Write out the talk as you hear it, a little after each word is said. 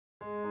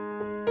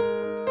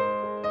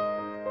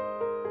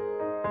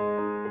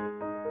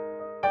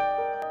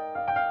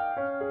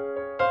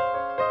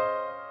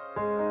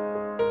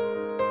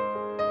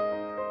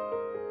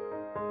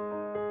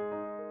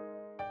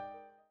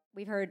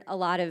heard a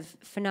lot of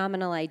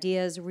phenomenal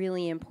ideas,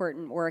 really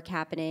important work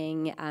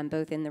happening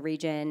both in the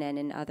region and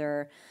in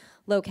other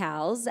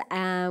locales.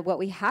 What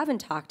we haven't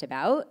talked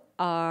about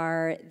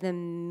are the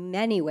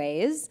many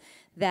ways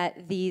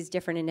that these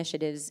different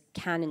initiatives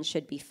can and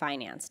should be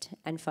financed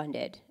and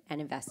funded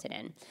and invested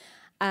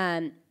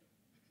in.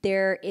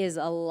 There is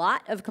a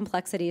lot of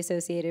complexity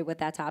associated with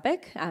that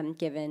topic,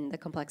 given the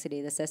complexity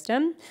of the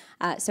system.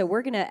 So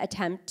we're going to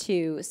attempt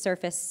to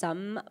surface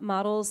some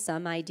models,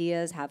 some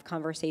ideas, have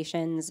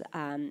conversations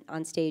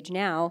on stage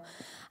now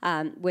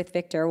with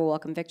Victor. We'll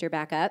welcome Victor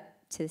back up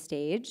to the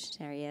stage.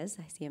 There he is.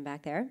 I see him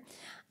back there.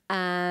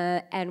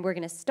 And we're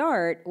going to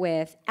start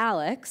with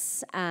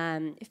Alex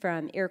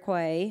from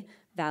Iroquois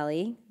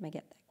Valley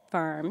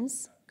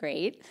Farms.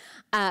 Great,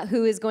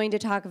 who is going to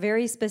talk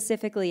very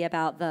specifically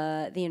about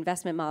the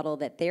investment model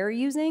that they're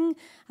using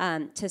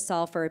to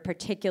solve for a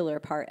particular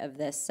part of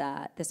this,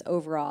 this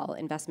overall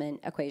investment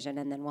equation,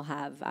 and then we'll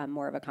have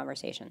more of a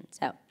conversation.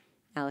 So,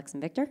 Alex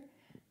and Victor.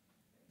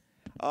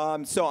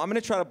 So I'm going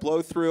to try to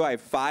blow through. I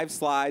have 5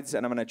 slides,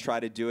 and I'm going to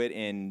try to do it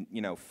in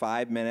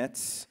 5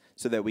 minutes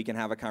so that we can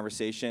have a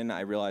conversation.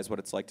 I realize what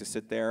it's like to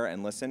sit there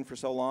and listen for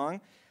so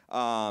long,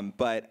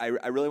 but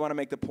I really want to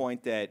make the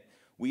point that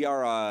we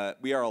are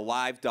a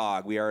live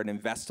dog. We are an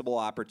investable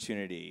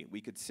opportunity.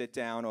 We could sit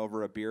down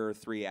over a beer or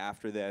 3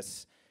 after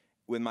this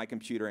with my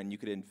computer, and you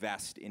could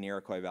invest in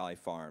Iroquois Valley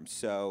Farms.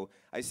 So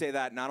I say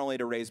that not only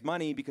to raise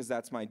money, because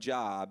that's my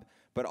job,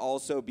 but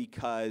also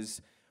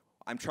because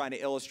I'm trying to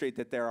illustrate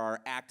that there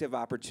are active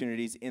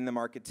opportunities in the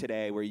market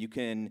today where you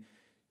can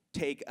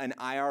take an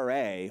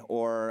IRA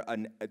or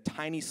a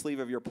tiny sleeve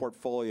of your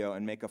portfolio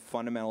and make a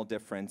fundamental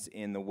difference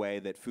in the way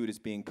that food is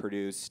being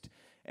produced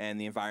and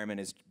the environment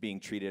is being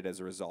treated as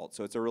a result.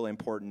 So it's a really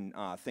important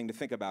thing to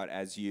think about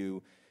as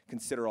you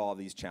consider all of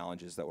these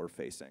challenges that we're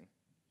facing.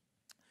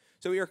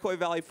 So Iroquois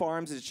Valley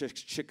Farms is a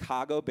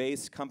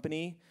Chicago-based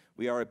company.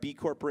 We are a B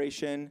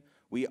corporation.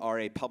 We are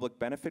a public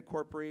benefit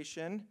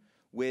corporation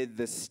with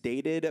the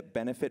stated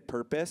benefit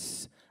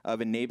purpose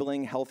of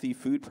enabling healthy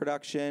food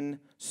production,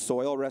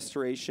 soil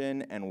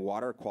restoration, and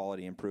water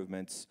quality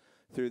improvements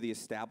through the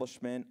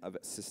establishment of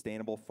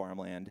sustainable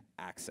farmland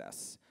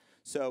access.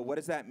 So what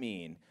does that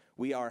mean?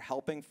 We are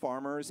helping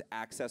farmers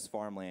access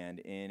farmland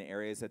in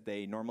areas that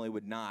they normally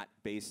would not,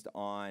 based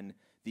on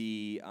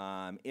the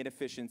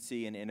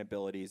inefficiency and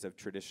inabilities of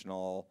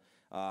traditional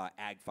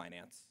ag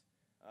finance.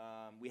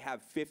 We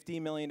have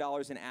 $50 million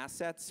in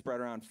assets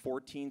spread around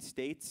 14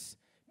 states,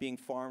 being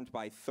farmed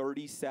by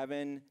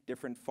 37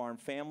 different farm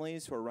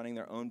families who are running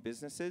their own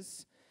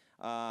businesses.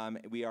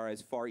 We are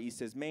as far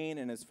east as Maine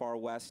and as far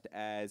west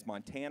as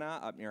Montana,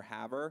 up near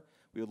Havre.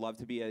 We would love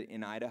to be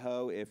in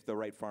Idaho if the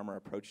right farmer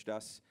approached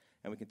us,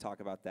 and we can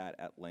talk about that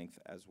at length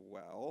as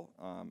well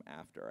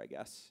after, I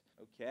guess.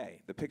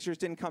 Okay, the pictures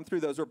didn't come through.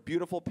 Those are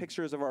beautiful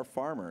pictures of our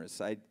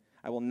farmers. I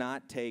will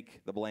not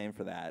take the blame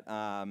for that.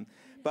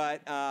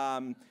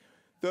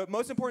 The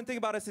most important thing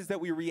about us is that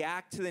we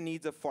react to the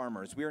needs of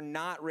farmers. We are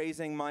not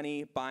raising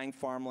money, buying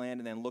farmland,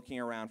 and then looking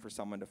around for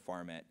someone to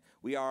farm it.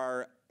 We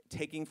are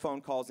taking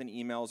phone calls and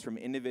emails from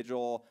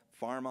individual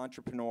farm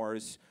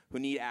entrepreneurs who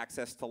need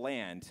access to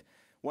land.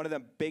 One of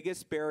the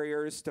biggest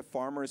barriers to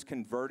farmers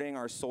converting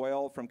our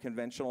soil from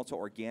conventional to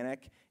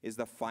organic is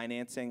the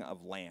financing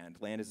of land.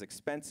 Land is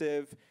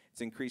expensive.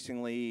 It's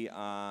increasingly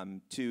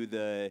to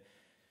the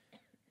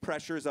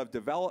pressures of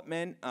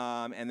development,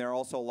 and there are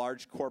also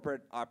large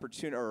corporate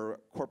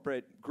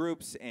corporate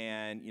groups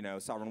and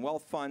sovereign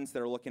wealth funds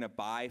that are looking to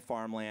buy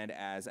farmland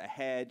as a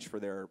hedge for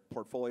their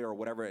portfolio or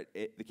whatever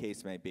the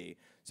case may be.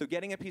 So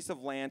getting a piece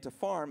of land to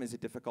farm is a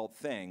difficult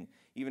thing,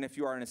 even if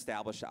you are an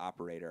established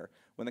operator.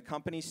 When the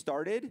company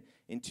started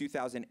in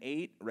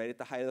 2008, right at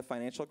the height of the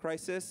financial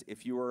crisis,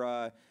 if you were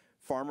a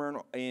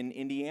farmer in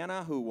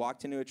Indiana who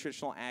walked into a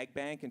traditional ag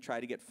bank and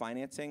tried to get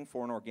financing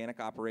for an organic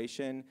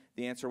operation,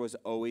 the answer was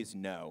always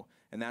no.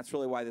 And that's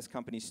really why this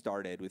company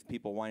started, with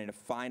people wanting to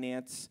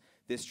finance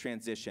this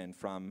transition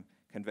from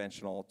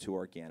conventional to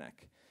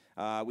organic.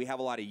 We have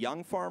a lot of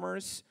young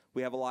farmers.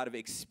 We have a lot of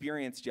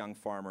experienced young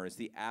farmers.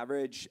 The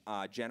average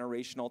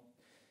generational,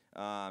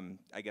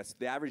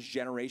 the average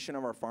generation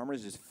of our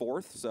farmers is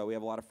 4th, so we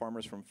have a lot of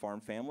farmers from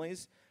farm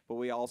families, but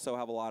we also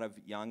have a lot of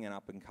young and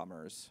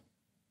up-and-comers.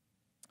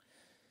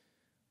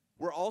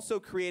 We're also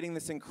creating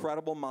this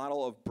incredible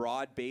model of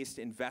broad-based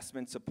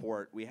investment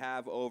support. We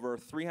have over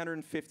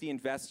 350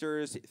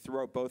 investors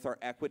throughout both our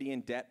equity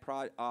and debt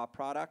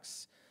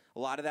products. A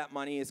lot of that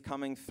money is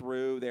coming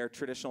through their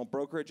traditional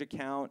brokerage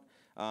account,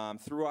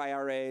 through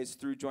IRAs,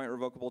 through joint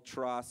revocable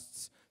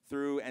trusts,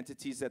 through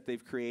entities that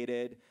they've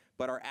created.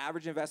 But our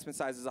average investment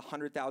size is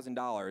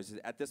 $100,000.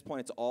 At this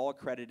point, it's all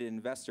accredited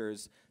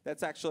investors.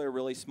 That's actually a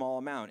really small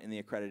amount in the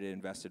accredited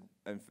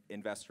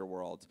investor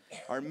world.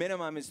 Our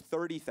minimum is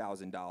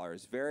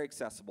 $30,000, very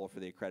accessible for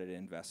the accredited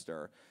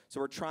investor.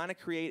 So we're trying to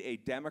create a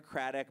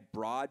democratic,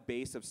 broad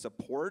base of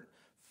support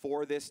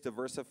for this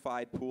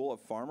diversified pool of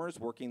farmers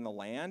working the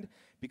land,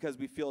 because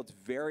we feel it's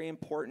very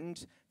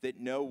important that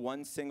no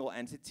one single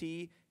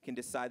entity can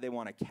decide they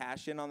want to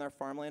cash in on their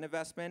farmland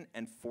investment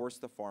and force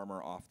the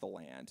farmer off the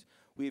land.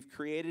 we've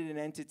created an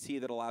entity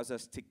that allows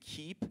us to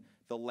keep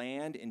the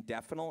land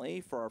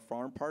indefinitely for our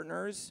farm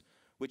partners,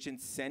 which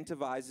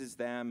incentivizes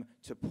them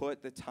to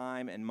put the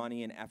time and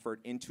money and effort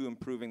into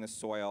improving the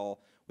soil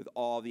with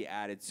all the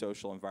added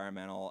social,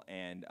 environmental,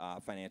 and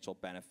financial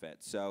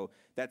benefits. So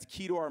that's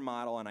key to our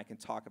model, and I can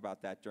talk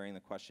about that during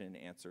the question and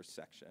answer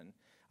section.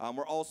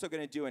 We're also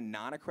going to do a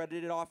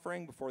non-accredited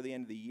offering before the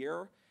end of the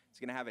year. It's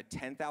going to have a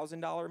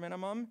 $10,000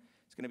 minimum.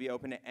 It's going to be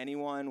open to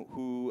anyone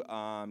who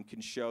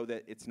can show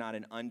that it's not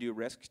an undue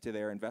risk to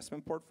their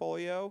investment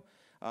portfolio.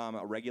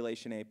 A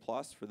Regulation A+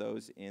 for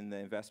those in the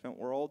investment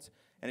world.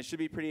 And it should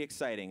be pretty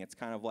exciting. It's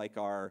kind of like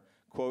our,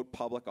 quote,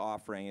 public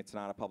offering. It's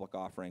not a public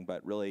offering,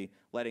 but really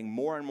letting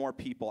more and more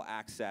people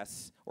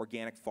access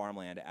organic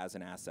farmland as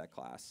an asset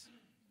class.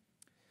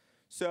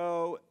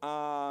 So,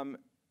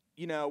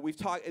 you know, we've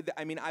talked,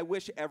 I mean, I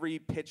wish every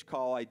pitch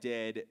call I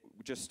did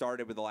just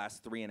started with the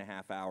last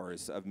 3.5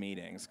 hours of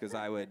meetings, because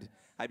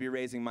I'd be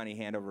raising money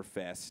hand over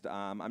fist.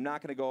 I'm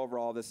not going to go over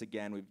all this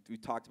again.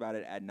 We've talked about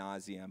it ad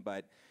nauseum,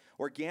 but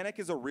organic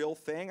is a real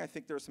thing. I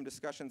think there were some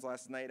discussions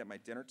last night at my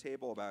dinner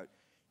table about,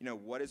 you know,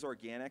 what is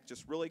organic?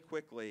 Just really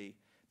quickly,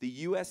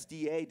 the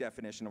USDA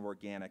definition of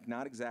organic,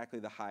 not exactly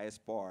the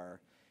highest bar,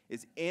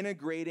 is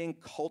integrating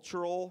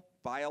cultural,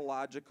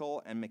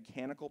 biological, and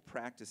mechanical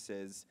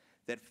practices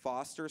that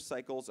foster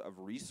cycles of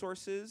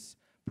resources,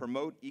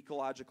 promote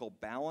ecological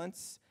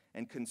balance,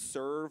 and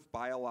conserve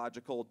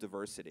biological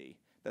diversity.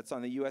 That's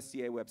on the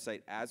USDA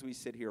website as we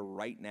sit here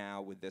right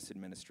now with this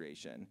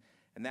administration.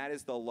 And that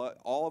is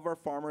all of our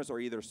farmers are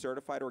either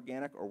certified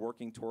organic or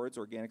working towards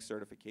organic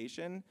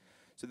certification.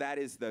 So that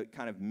is the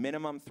kind of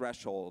minimum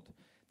threshold.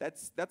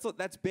 That's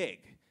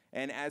big.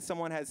 And as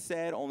someone has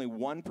said, only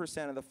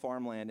 1% of the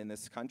farmland in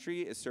this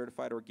country is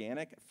certified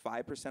organic.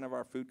 5% of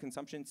our food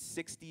consumption,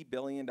 $60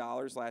 billion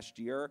last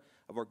year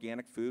of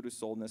organic food was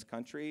sold in this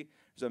country.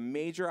 There's a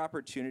major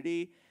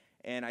opportunity.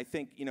 And I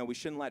think, you know, we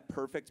shouldn't let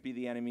perfect be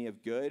the enemy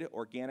of good.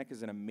 Organic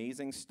is an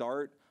amazing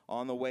start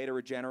on the way to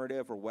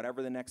regenerative or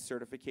whatever the next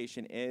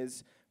certification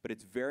is, but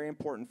it's very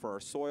important for our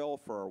soil,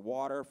 for our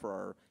water, for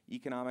our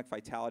economic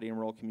vitality in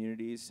rural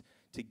communities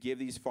to give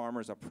these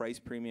farmers a price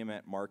premium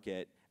at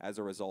market as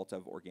a result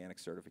of organic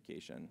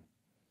certification.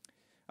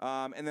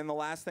 And then the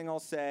last thing I'll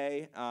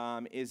say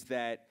is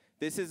that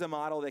this is a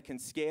model that can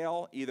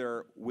scale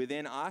either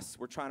within us.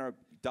 We're trying to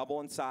double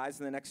in size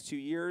in the next 2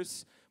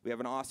 years. We have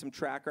an awesome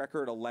track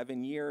record,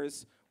 11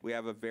 years. We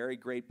have a very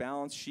great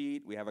balance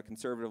sheet. We have a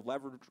conservative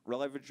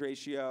leverage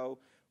ratio.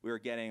 We are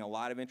getting a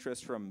lot of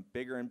interest from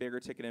bigger and bigger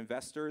ticket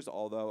investors,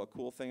 although a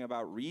cool thing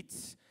about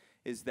REITs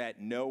is that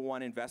no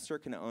one investor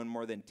can own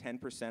more than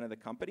 10% of the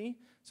company.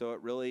 So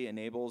it really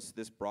enables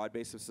this broad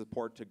base of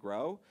support to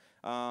grow.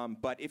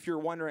 But if you're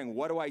wondering,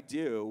 what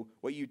do?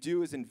 What you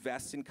do is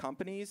invest in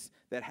companies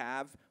that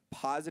have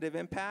positive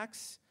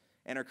impacts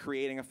and are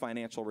creating a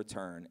financial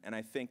return. And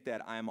I think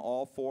that I'm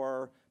all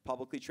for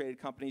publicly traded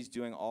companies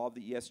doing all of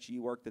the ESG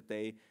work that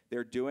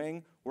they're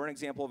doing. We're an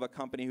example of a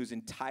company whose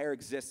entire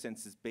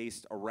existence is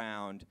based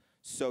around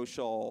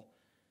social,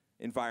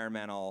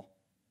 environmental,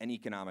 and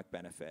economic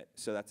benefit.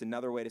 So that's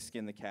another way to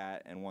skin the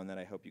cat, and one that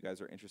I hope you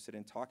guys are interested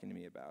in talking to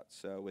me about.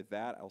 So with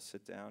that, I'll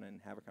sit down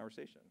and have a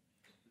conversation.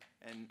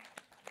 And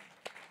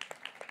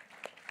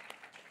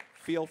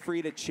feel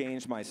free to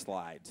change my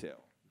slide, too.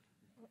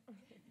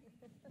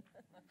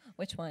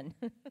 Which one?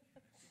 The one that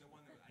I just didn't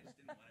want everyone to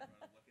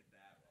look at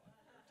that while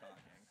we were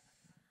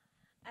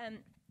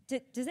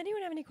talking. Does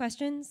anyone have any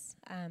questions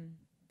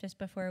just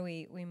before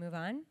we move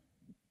on?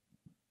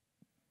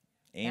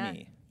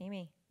 Amy. Yeah,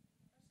 Amy.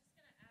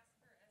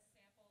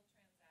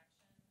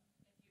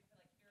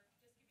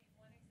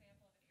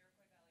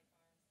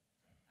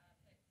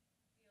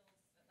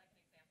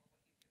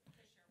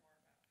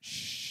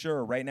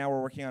 Sure. Right now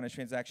we're working on a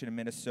transaction in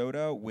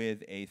Minnesota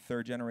with a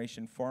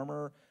third-generation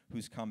farmer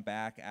who's come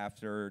back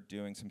after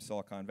doing some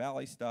Silicon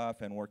Valley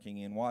stuff and working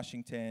in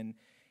Washington.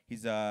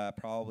 He's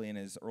probably in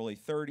his early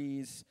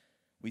 30s.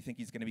 We think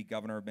he's going to be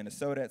governor of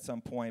Minnesota at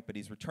some point, but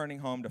he's returning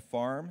home to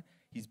farm.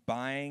 He's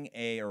buying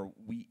I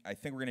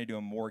think we're going to do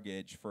a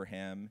mortgage for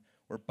him.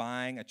 We're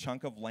buying a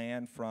chunk of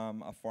land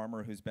from a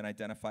farmer who's been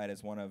identified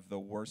as one of the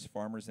worst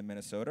farmers in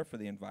Minnesota for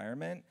the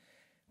environment.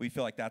 We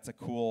feel like that's a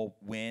cool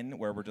win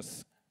where we're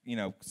just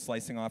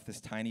slicing off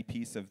this tiny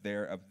piece of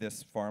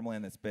this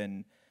farmland that's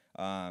been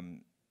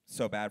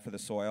so bad for the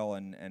soil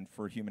and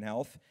for human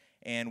health.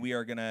 And we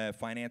are going to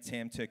finance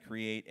him to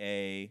create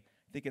I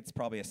think it's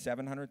probably a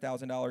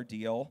 $700,000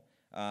 deal.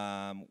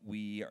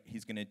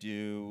 He's going to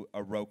do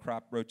a row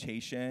crop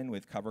rotation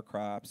with cover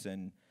crops,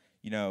 and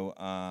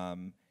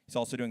he's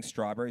also doing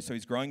strawberries. So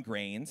he's growing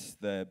grains,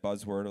 the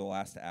buzzword of the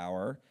last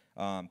hour,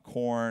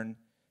 corn,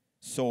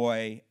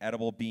 soy,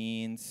 edible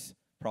beans,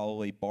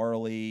 probably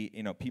barley,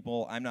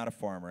 I'm not a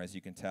farmer, as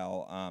you can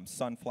tell,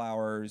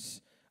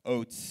 sunflowers,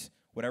 oats,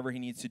 whatever he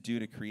needs to do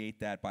to create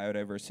that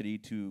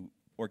biodiversity to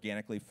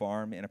organically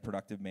farm in a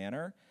productive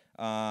manner.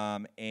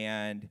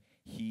 And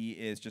he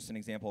is just an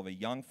example of a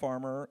young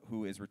farmer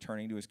who is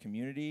returning to his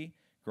community,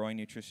 growing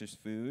nutritious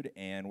food,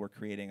 and we're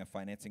creating a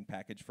financing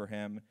package for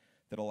him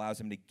that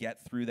allows him to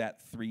get through that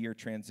 3-year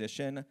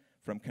transition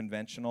from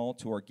conventional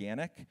to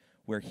organic,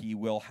 where he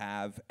will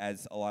have,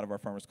 as a lot of our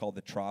farmers call it,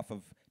 the trough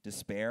of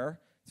despair.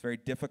 It's very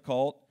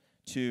difficult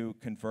to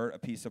convert a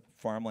piece of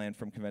farmland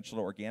from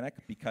conventional to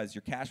organic because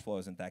your cash flow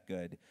isn't that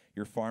good.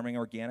 You're farming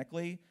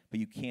organically, but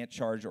you can't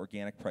charge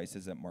organic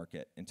prices at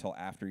market until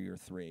after year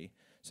 3.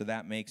 So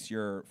that makes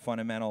your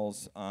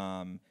fundamentals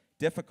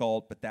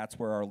difficult, but that's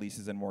where our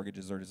leases and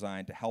mortgages are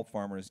designed to help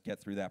farmers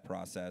get through that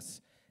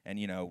process and,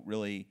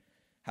 really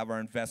have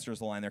our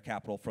investors align their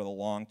capital for the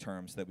long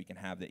term so that we can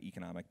have the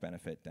economic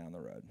benefit down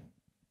the road.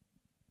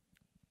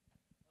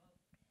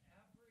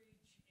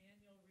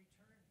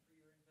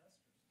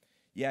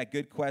 Yeah,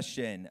 good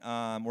question.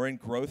 We're in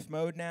growth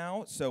mode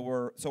now, so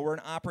we're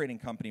an operating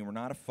company. We're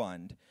not a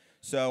fund.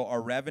 So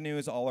our revenue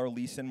is all our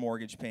lease and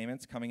mortgage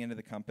payments coming into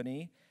the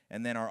company,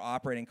 and then our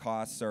operating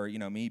costs are,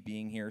 me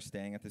being here,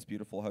 staying at this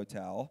beautiful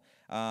hotel,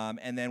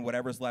 and then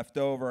whatever's left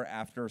over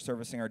after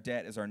servicing our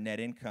debt is our net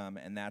income,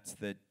 and that's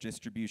the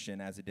distribution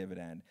as a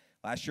dividend.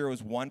 Last year it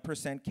was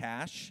 1%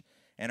 cash,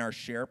 and our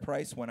share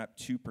price went up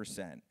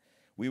 2%.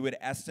 We would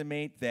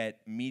estimate that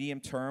medium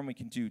term we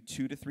can do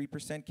 2 to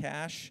 3%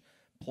 cash,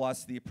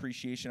 plus the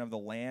appreciation of the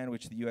land,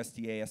 which the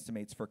USDA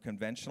estimates for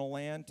conventional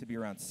land to be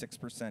around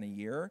 6% a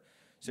year.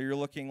 So you're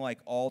looking like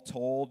all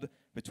told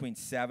between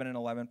 7 and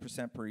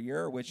 11% per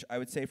year, which I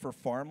would say for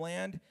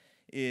farmland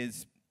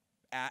is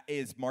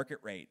market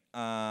rate.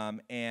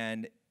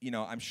 And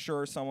I'm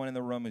sure someone in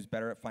the room who's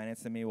better at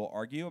finance than me will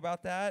argue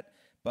about that.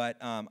 But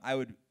I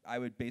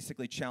would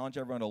basically challenge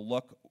everyone to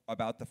look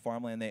about the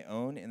farmland they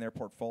own in their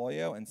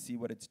portfolio and see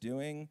what it's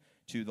doing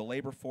to the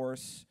labor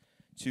force,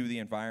 to the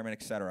environment,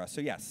 et cetera. So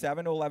yeah,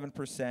 7 to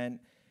 11%,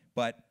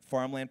 but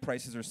farmland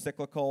prices are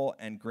cyclical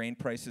and grain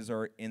prices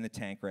are in the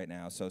tank right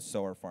now, so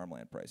are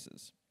farmland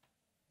prices.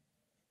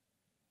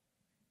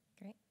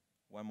 Great.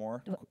 One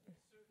more? So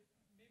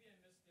maybe I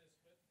missed this,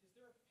 but is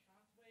there a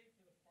pathway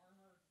for the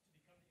farmer to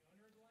become the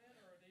owner of the land,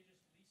 or are they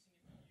just leasing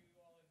it from you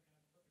all in kind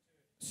of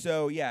perpetuity?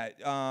 So yeah,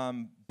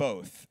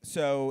 both.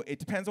 So it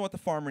depends on what the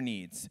farmer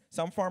needs.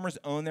 Some farmers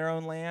own their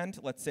own land.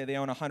 Let's say they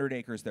own 100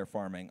 acres they're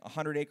farming.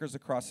 100 acres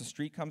across the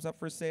street comes up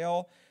for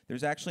sale.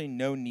 There's actually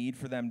no need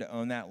for them to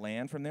own that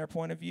land from their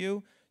point of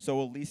view. So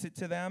we'll lease it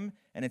to them,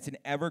 and it's an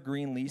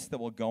evergreen lease that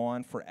will go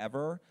on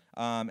forever,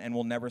 and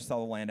we'll never sell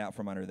the land out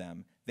from under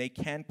them. They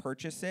can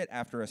purchase it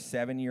after a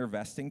 7-year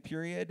vesting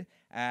period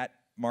at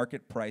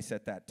market price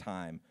at that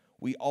time.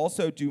 We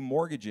also do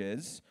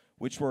mortgages,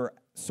 which were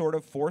sort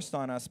of forced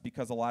on us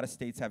because a lot of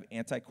states have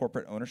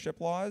anti-corporate ownership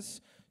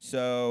laws.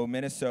 So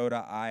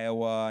Minnesota,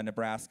 Iowa,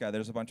 Nebraska,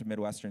 there's a bunch of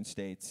Midwestern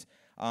states.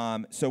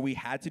 So we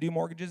had to do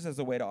mortgages as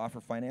a way to offer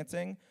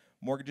financing.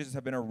 Mortgages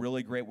have been a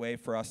really great way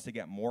for us to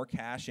get more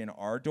cash in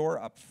our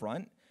door up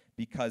front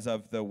because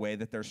of the way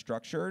that they're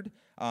structured,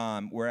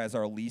 whereas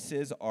our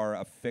leases are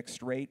a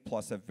fixed rate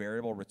plus a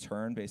variable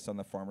return based on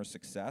the farmer's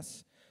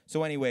success.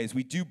 So anyways,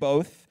 we do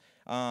both.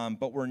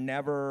 But we're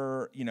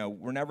never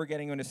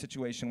getting into a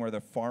situation where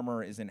the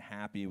farmer isn't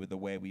happy with the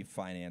way we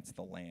finance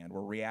the land.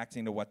 We're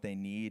reacting to what they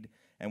need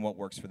and what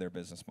works for their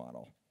business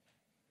model.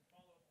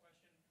 Follow-up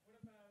question.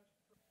 What about...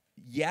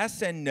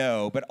 Yes and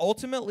no, but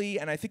ultimately,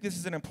 and I think this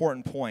is an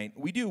important point,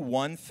 we do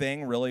one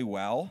thing really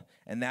well,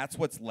 and that's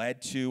what's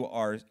led to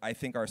our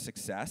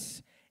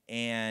success.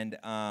 And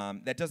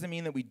that doesn't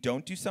mean that we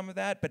don't do some of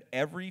that, but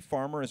every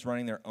farmer is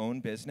running their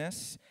own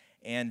business,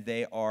 and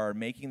they are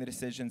making the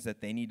decisions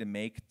that they need to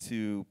make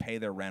to pay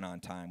their rent on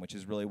time, which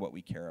is really what we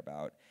care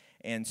about.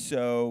 And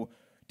so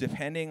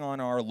depending on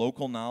our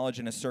local knowledge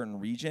in a certain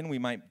region, we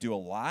might do a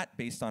lot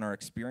based on our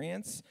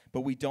experience,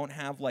 but we don't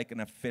have like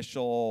an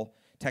official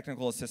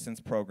technical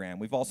assistance program.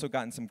 We've also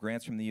gotten some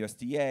grants from the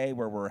USDA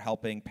where we're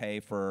helping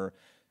pay for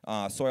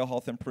soil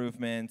health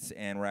improvements,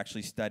 and we're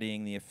actually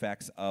studying the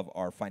effects of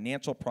our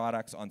financial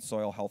products on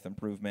soil health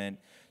improvement.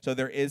 So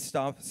there is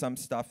some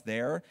stuff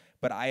there,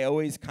 but I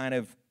always kind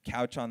of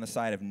couch on the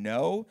side of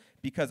no,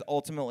 because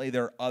ultimately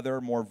there are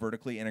other more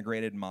vertically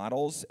integrated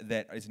models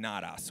that is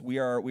not us. We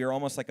are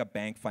almost like a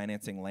bank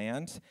financing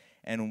land,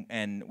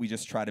 and we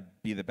just try to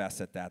be the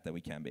best at that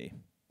we can be.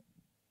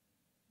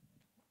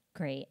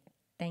 Great,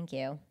 thank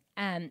you.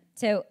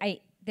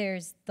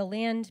 There's the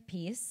land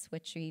piece,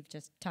 which we've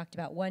just talked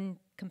about, one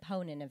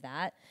component of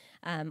that.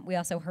 We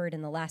also heard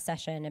in the last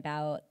session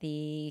about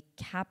the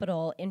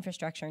capital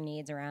infrastructure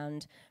needs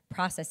around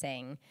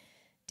processing,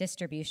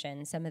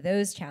 distribution, some of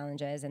those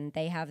challenges, and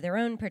they have their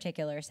own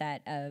particular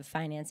set of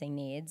financing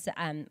needs.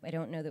 I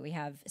don't know that we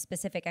have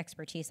specific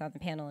expertise on the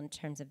panel in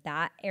terms of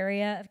that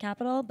area of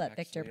capital, but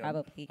actually, Victor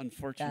probably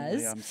unfortunately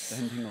does. I'm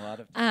spending a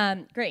lot of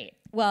time. Great.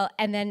 Well,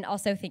 and then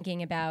also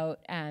thinking about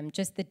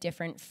just the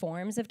different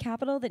forms of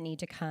capital that need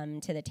to come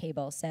to the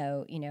table.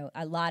 So,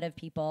 a lot of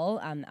people,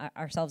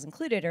 ourselves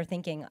included, are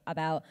thinking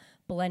about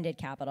blended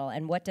capital,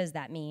 and what does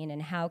that mean,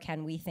 and how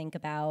can we think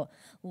about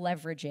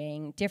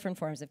leveraging different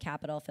forms of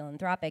capital,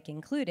 philanthropic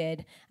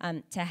included,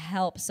 to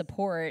help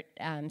support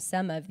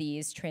some of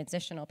these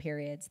transitional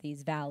periods,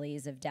 these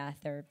valleys of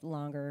death. Are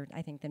longer,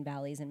 I think, than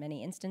valleys in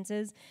many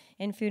instances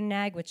in food and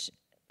ag, which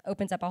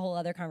opens up a whole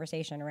other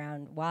conversation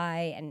around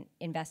why and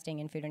investing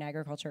in food and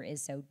agriculture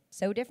is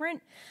so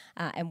different,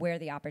 and where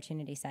the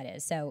opportunity set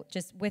is. So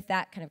just with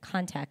that kind of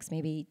context,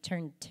 maybe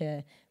turn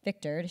to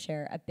Victor to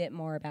share a bit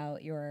more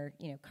about your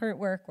current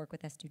work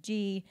with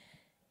S2G,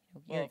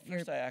 your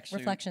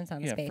reflections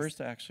on the space.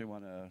 First I actually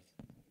want to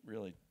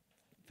really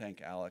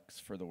thank Alex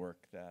for the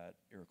work that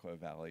Iroquois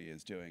Valley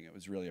is doing. It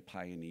was really a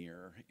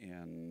pioneer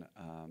in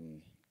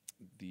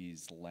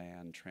these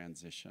land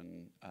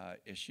transition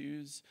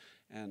issues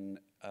and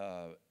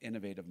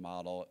innovative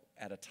model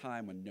at a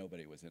time when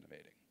nobody was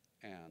innovating.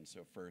 And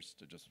so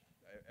first,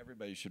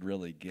 everybody should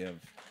really give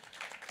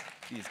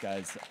these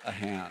guys a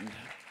hand.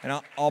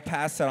 And I'll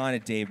pass that on to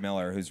Dave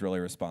Miller, who's really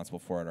responsible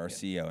for it, our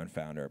CEO and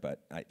founder. But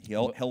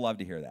he'll love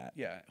to hear that.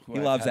 Yeah, he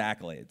loves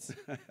accolades.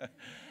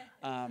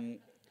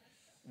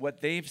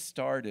 What they've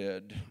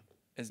started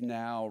is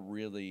now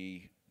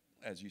really,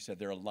 as you said,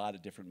 there are a lot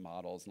of different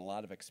models and a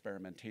lot of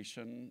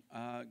experimentation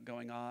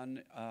going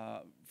on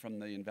from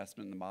the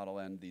investment in the model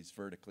end. These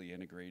vertically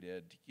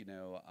integrated,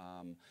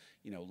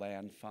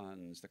 land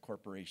funds, the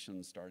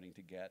corporations starting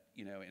to get,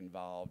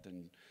 involved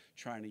and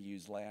trying to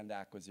use land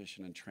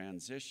acquisition and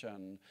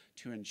transition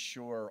to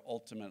ensure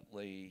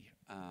ultimately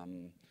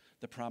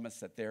the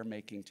promise that they're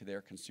making to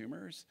their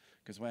consumers.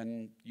 Because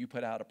when you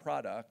put out a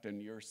product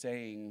and you're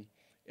saying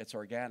it's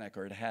organic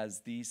or it has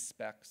these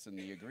specs and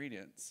the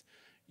ingredients,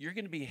 you're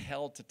going to be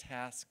held to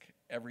task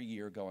every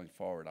year going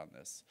forward on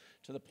this,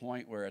 to the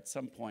point where at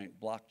some point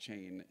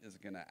blockchain is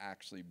going to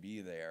actually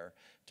be there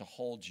to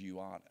hold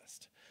you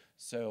honest.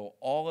 So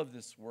all of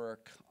this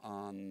work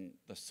on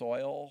the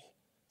soil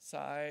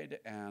side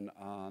and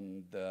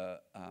on the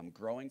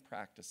growing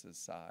practices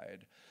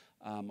side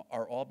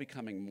are all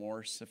becoming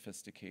more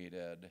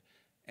sophisticated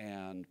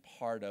and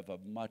part of a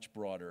much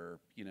broader,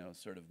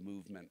 sort of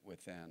movement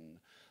within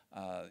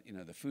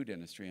the food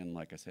industry. And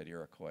like I said,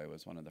 Iroquois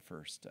was one of the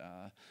first,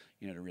 to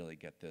really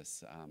get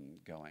this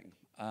going.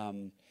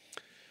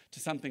 To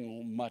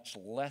something much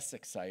less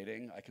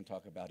exciting, I can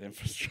talk about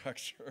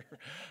infrastructure.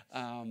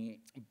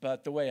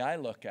 But the way I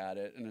look at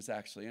it, and it's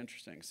actually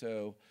interesting.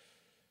 So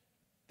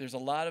there's a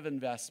lot of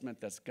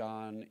investment that's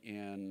gone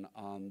in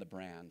on the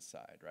brand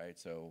side, right?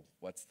 So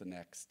what's the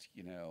next,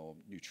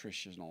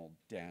 nutritional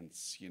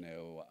dense,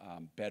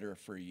 better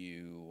for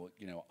you,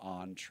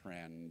 on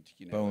trend,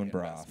 bone investment.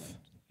 broth.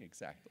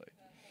 Exactly.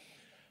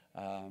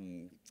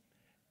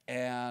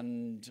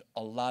 And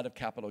a lot of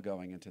capital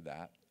going into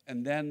that.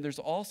 And then there's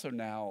also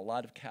now a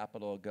lot of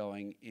capital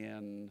going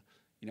in,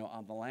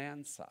 on the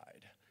land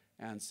side.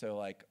 And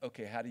so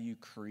okay, how do you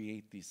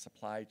create these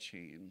supply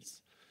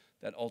chains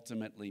that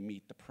ultimately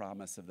meet the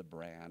promise of the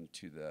brand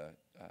to the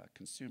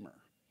consumer?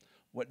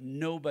 What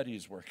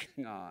nobody's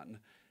working on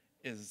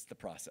is the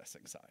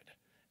processing side.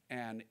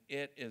 And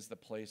it is the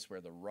place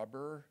where the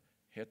rubber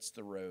hits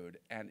the road,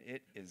 and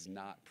it is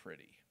not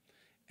pretty.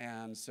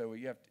 And so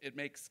it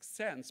makes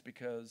sense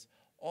because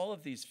all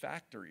of these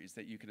factories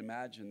that you can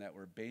imagine that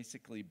were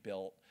basically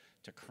built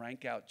to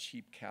crank out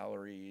cheap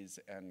calories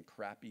and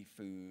crappy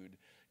food,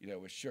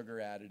 with sugar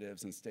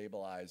additives and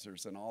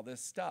stabilizers and all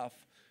this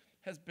stuff,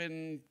 has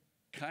been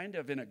kind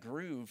of in a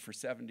groove for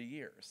 70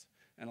 years.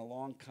 And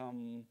along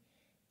come,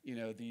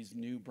 these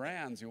new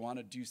brands who want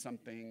to do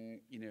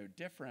something,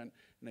 different,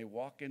 and they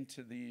walk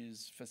into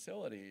these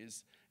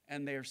facilities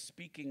and they're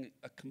speaking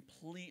a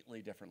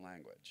completely different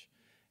language.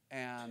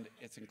 And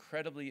it's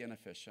incredibly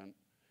inefficient.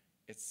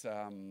 It's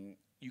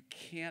you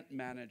can't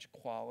manage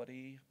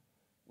quality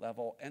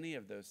level, any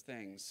of those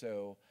things.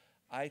 So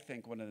I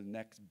think one of the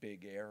next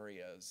big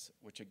areas,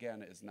 which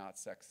again is not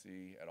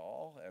sexy at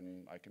all,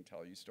 and I can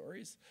tell you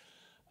stories,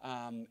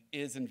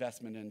 is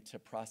investment into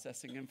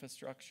processing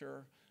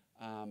infrastructure,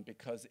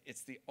 because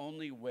it's the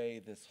only way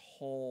this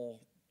whole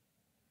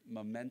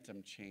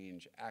momentum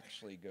change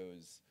actually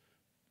goes,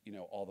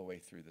 all the way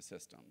through the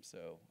system.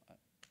 So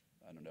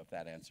I don't know if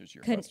that answers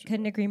your question.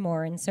 Couldn't agree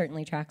more, and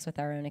certainly tracks with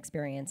our own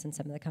experience and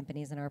some of the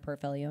companies in our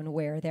portfolio and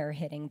where they're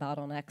hitting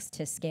bottlenecks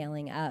to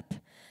scaling up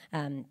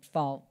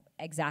fall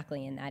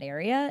exactly in that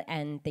area,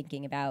 and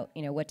thinking about,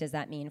 what does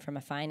that mean from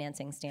a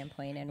financing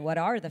standpoint, and what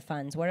are the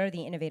funds, what are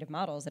the innovative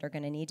models that are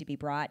going to need to be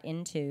brought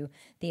into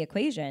the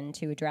equation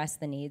to address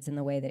the needs in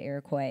the way that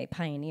Iroquois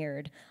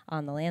pioneered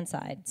on the land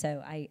side.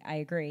 So I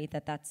agree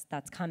that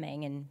that's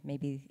coming, and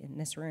maybe in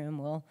this room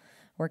we'll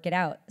work it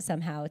out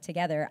somehow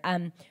together.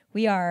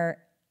 We are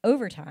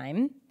over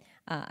time,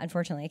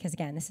 unfortunately, because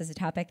again, this is a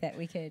topic that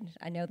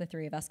I know the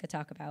three of us could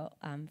talk about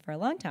for a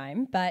long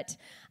time, but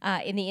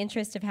in the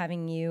interest of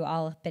having you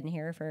all been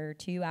here for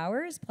 2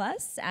 hours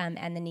plus,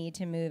 and the need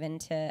to move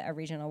into a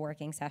regional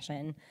working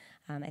session,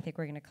 I think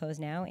we're going to close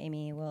now.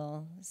 Amy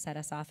will set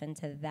us off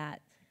into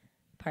that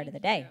part of the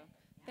day.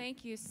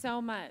 Thank you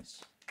so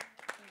much.